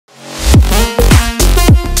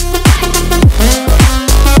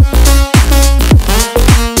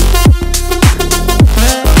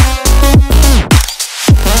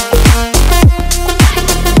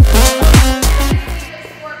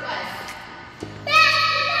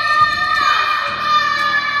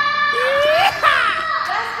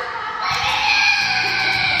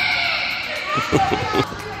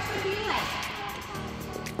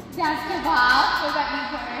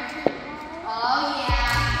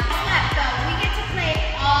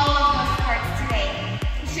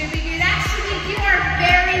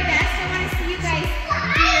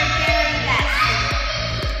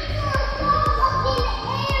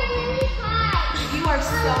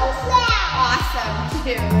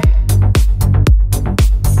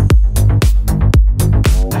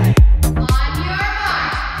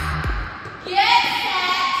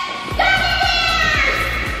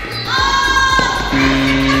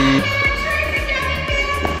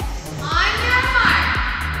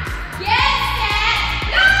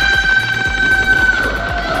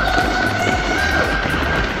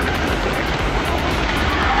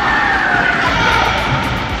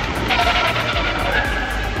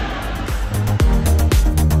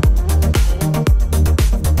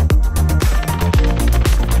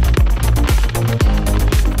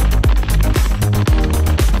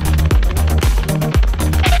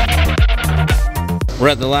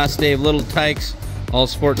at the last day of Little Tykes All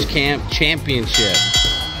Sports Camp Championship.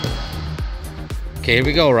 Okay, here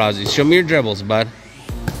we go, Rozzy. Show me your dribbles, bud.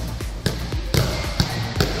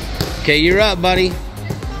 Okay, you're up, buddy.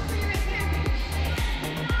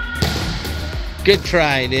 Good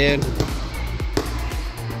try, dude.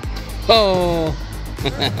 Oh.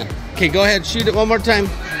 Okay, go ahead, shoot it one more time.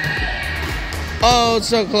 Oh, it's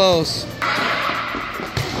so close.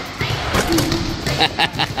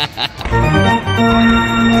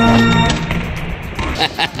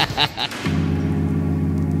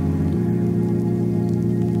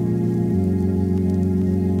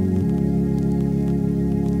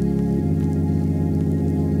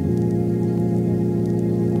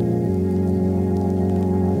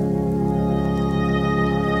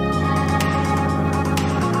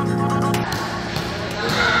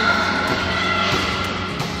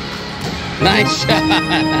 Nice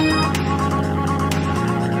shot.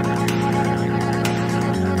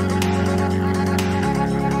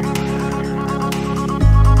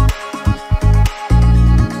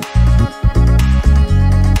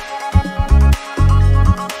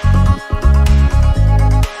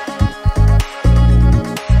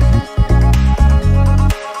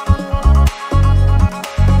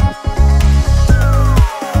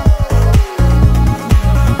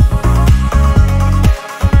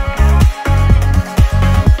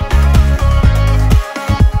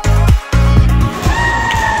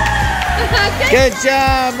 Good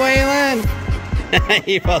job, Waylon.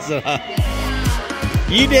 He pulls it off.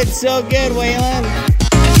 You did so good, Waylon.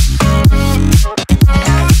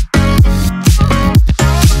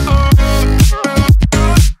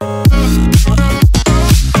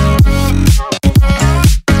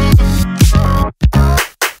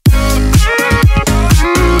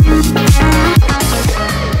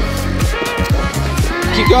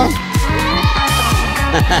 Keep going.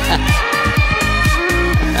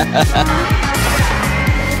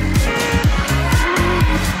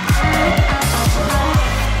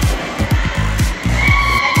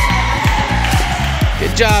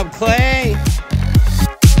 Good job, Clay.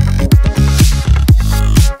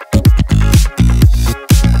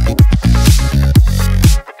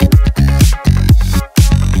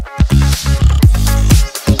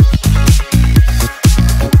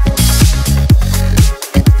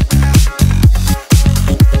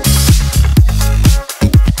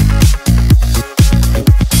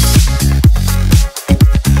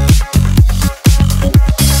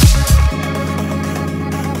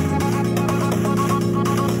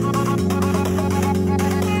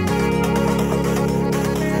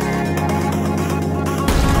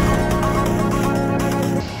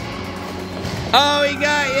 Oh, he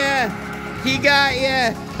got you. He got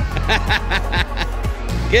you.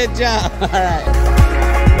 Good job. All right.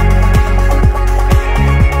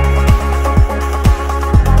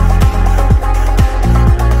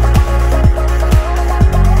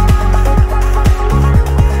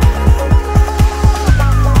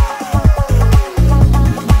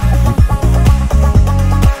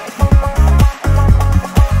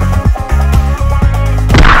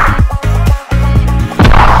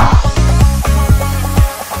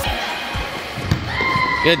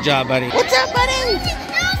 Good job, buddy. What's up, buddy?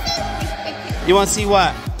 You want to see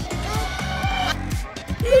what?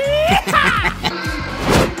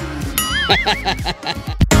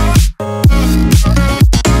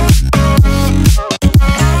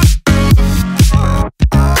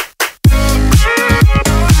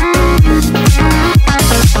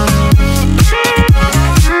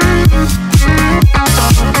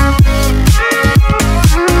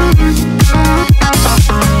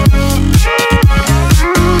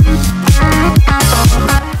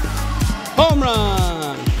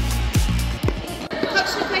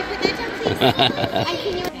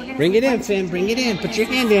 Bring it in, Finn. Bring it in. Put your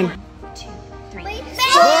hand in. 1, 2, 3.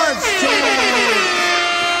 Sports team!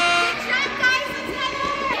 Good job, guys. Let's head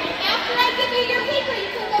over. After I give you your paper, you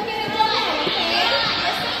can go get a donut, okay?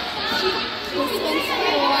 This one's for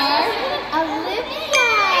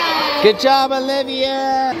Olivia. Good job, Olivia.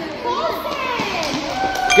 Colson.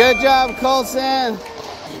 Good job, Colson.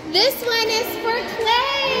 This one is for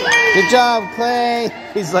Clay. Good job, Clay.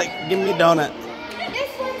 He's like, give me a donut.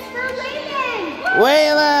 This one's for Waylon.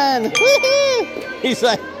 Waylon! Woohoo! He's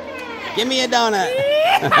like, give me a donut.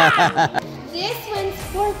 This one's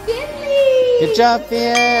for Finley. Good job,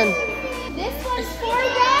 Finn. This one's for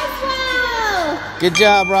Roswell. Good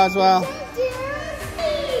job, Roswell.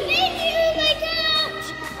 Thank you,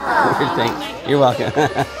 my Thanks. You're welcome.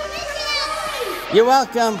 You're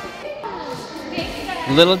welcome.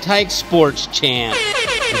 Little Tykes Sports Champ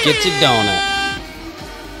gets a donut.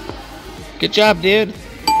 Good job, dude.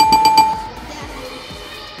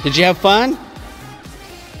 Did you have fun?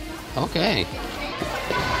 Okay.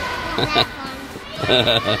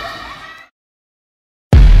 Have fun.